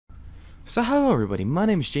So hello everybody, my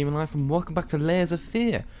name is Jamie Life and welcome back to Layers of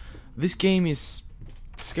Fear. This game is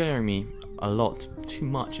scaring me a lot, too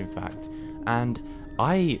much in fact, and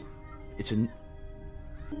it's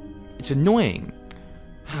annoying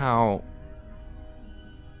how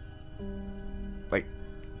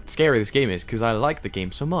scary this game is because I like the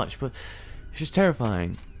game so much, but it's just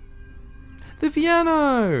terrifying. The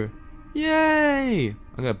piano! Yay!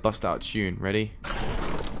 I'm gonna bust out a tune, ready?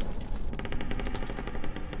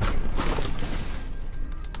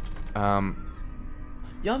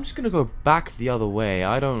 Yeah, I'm just gonna go back the other way.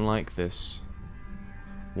 I don't like this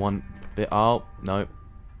one bit. Oh, no.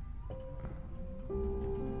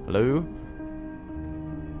 Hello?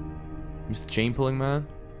 Mr. Chain Pulling Man?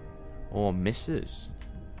 Or Mrs.?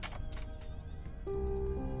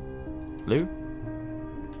 Hello?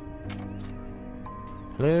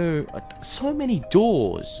 Hello? So many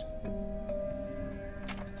doors.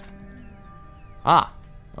 Ah,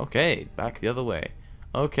 okay, back the other way.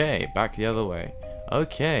 Okay, back the other way.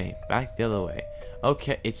 Okay, back the other way.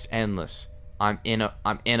 Okay, it's endless. I'm in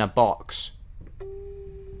a box.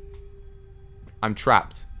 I'm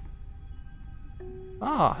trapped.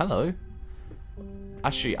 Ah, hello.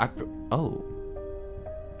 Actually, oh.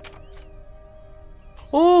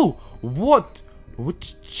 Oh, what?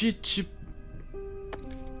 What?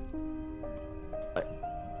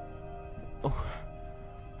 Oh,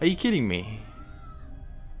 are you kidding me?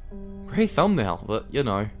 Great thumbnail, but you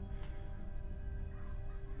know.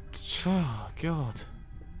 Oh, God.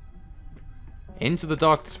 Into the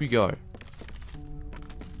darkness we go.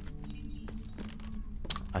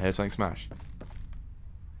 I heard something smash.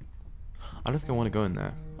 I don't think I want to go in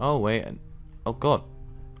there. Oh, wait. Oh, God.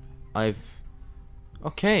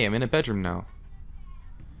 Okay, I'm in a bedroom now.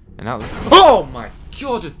 And now... Oh, my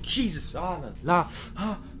God. Jesus. Ah, la,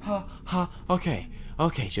 ha, ha, ha. Okay.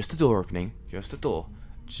 Okay, just a door opening. Just a door.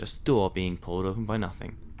 Just a door being pulled open by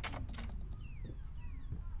nothing.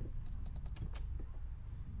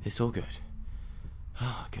 It's all good.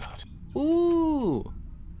 Oh, God. Ooh!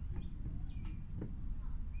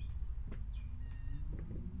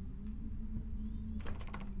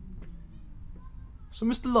 So,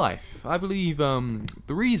 Mr. Life, I believe, the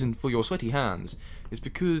reason for your sweaty hands is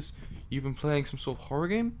because you've been playing some sort of horror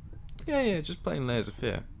game? Yeah, just playing Layers of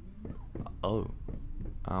Fear. Oh.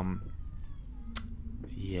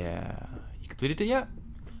 Yeah. You completed it yet?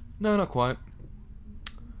 No, not quite.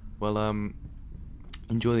 Well,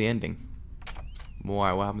 enjoy the ending.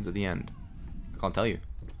 Why? What happens at the end? I can't tell you.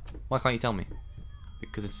 Why can't you tell me?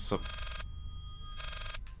 Because it's so...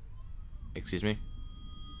 Excuse me?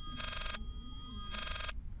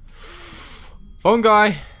 Phone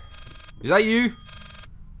guy! Is that you?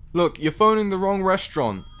 Look, you're phoning the wrong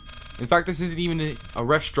restaurant. In fact, this isn't even a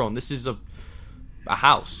restaurant. This is a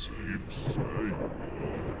house.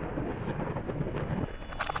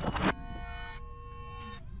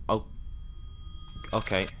 Oh.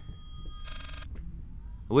 Okay.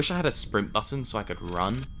 I wish I had a sprint button so I could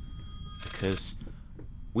run. Because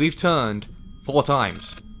we've turned 4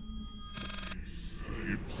 times.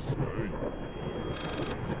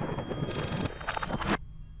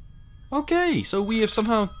 Okay, so we have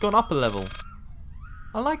somehow gone up a level.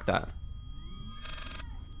 I like that.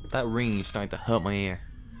 That ring is starting to hurt my ear.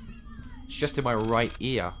 It's just in my right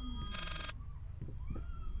ear.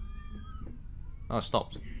 Oh, it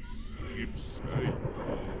stopped.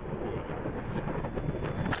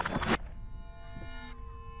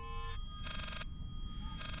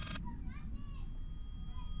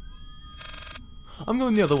 I'm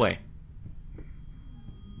going the other way.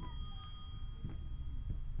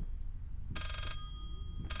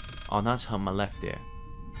 Oh, now it's on my left ear.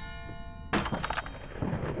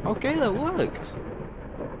 Okay, that worked.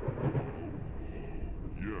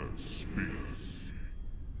 Yes,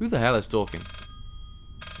 Who the hell is talking?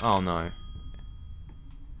 Oh no.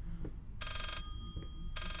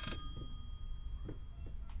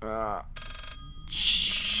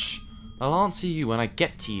 Shh. I'll answer you when I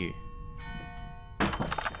get to you.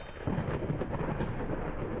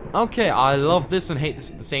 Okay, I love this and hate this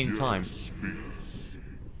at the same time.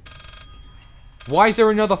 Why is there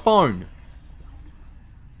another phone?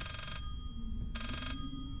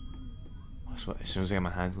 I swear, as soon as I get my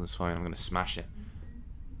hands on this phone, I'm gonna smash it.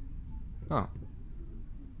 Oh.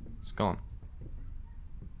 It's gone.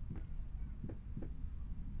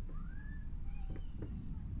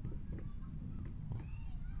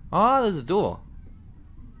 Ah, there's a door.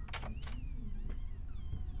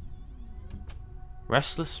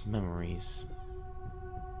 Restless memories.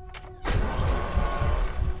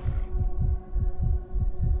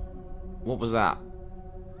 What was that?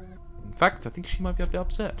 In fact, I think she might be a bit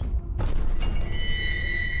upset.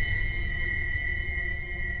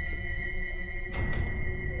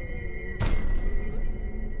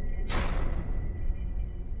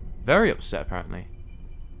 very upset, apparently.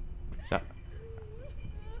 Is that...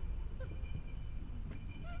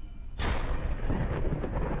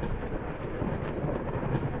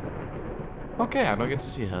 Okay, I don't get to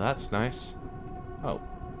see her. That's nice. Oh.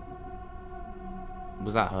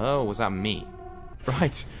 Was that her or was that me?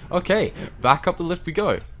 Right. Okay. Back up the lift we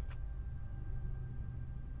go.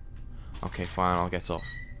 Okay, fine. I'll get off.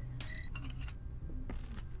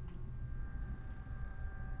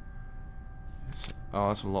 Oh,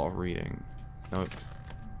 that's a lot of reading. Nope.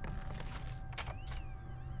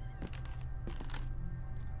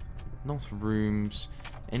 Not rooms.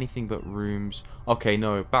 Anything but rooms. Okay,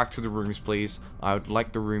 no. Back to the rooms, please. I would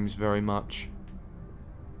like the rooms very much.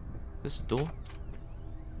 This door?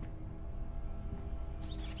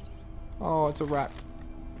 Oh, it's a rat.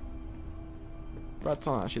 Rats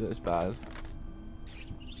aren't actually this bad.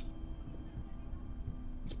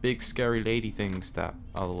 It's big, scary lady things that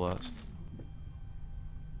are the worst.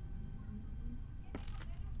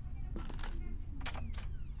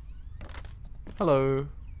 Hello.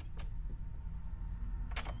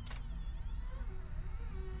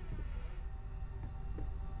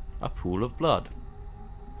 A pool of blood.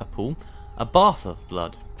 A pool? A bath of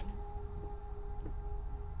blood.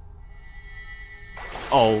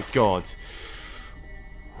 Oh, God.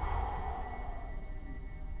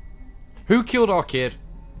 Who killed our kid?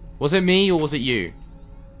 Was it me or was it you?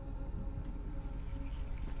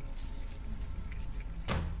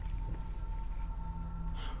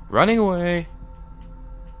 Running away.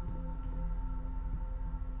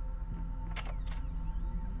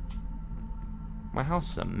 My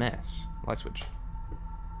house is a mess. Light switch.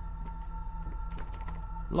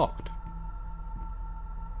 Locked.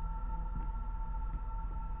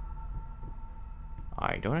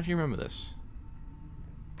 I don't actually remember this.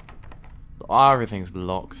 Everything's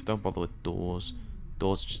locked. Don't bother with doors.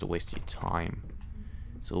 Doors are just a waste of your time.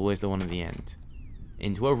 It's always the one at the end.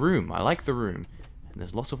 Into a room. I like the room. And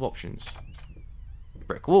there's lots of options.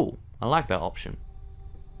 Brick wall. I like that option.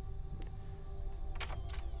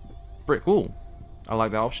 Brick wall. I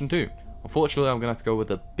like that option too. Unfortunately, I'm going to have to go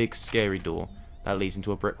with a big scary door that leads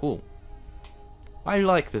into a brick wall. I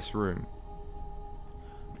like this room.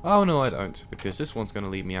 Oh no, I don't, because this one's going to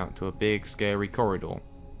lead me out to a big scary corridor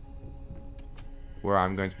where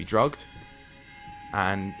I'm going to be drugged,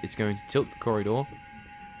 and it's going to tilt the corridor,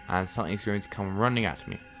 and something's going to come running at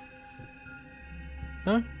me.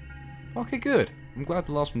 No? Okay, good. I'm glad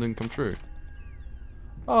the last one didn't come true.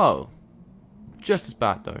 Oh. Just as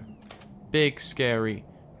bad, though. Big, scary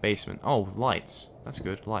basement. Oh, lights. That's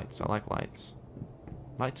good. Lights. I like lights.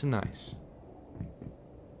 Lights are nice.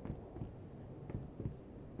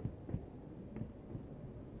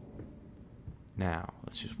 Now,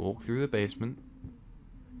 let's just walk through the basement.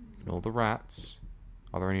 Ignore the rats.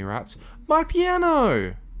 Are there any rats? My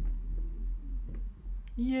piano!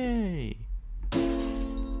 Yay!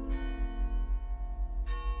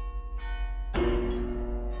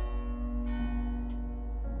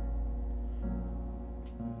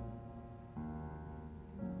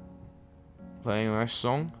 Playing a nice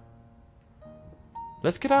song.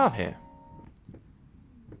 Let's get out of here.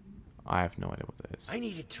 I have no idea what that is. I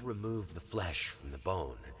needed to remove the flesh from the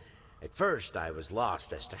bone. At first, I was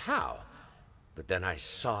lost as to how, but then I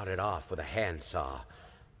sawed it off with a handsaw,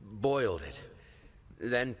 boiled it,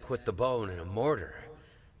 then put the bone in a mortar.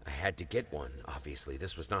 I had to get one, obviously.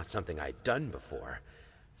 This was not something I'd done before.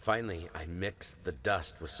 Finally, I mixed the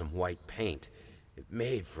dust with some white paint. It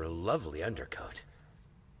made for a lovely undercoat.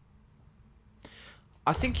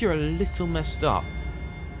 I think you're a little messed up.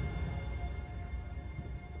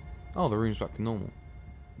 Oh, the room's back to normal.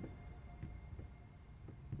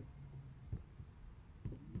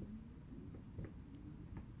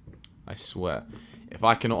 I swear, if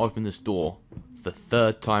I cannot open this door the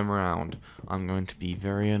third time around, I'm going to be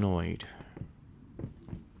very annoyed.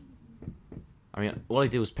 I mean, all I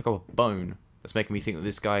did was pick up a bone. That's making me think that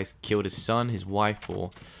this guy's killed his son, his wife, or...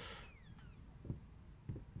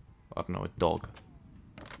 I don't know, a dog.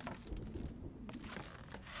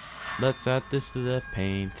 Let's add this to the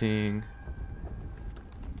painting.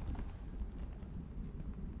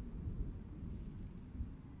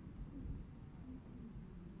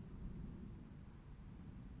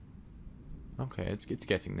 Okay, it's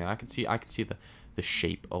getting there. I can see the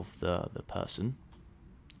shape of the person.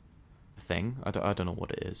 Thing. I don't know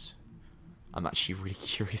what it is. I'm actually really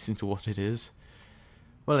curious into what it is.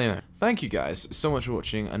 Well, anyway, thank you guys so much for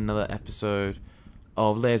watching another episode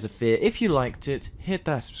of Layers of Fear. If you liked it, hit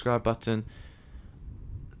that subscribe button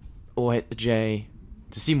or hit the J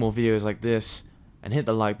to see more videos like this, and hit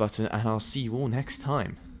the like button, and I'll see you all next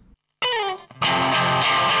time.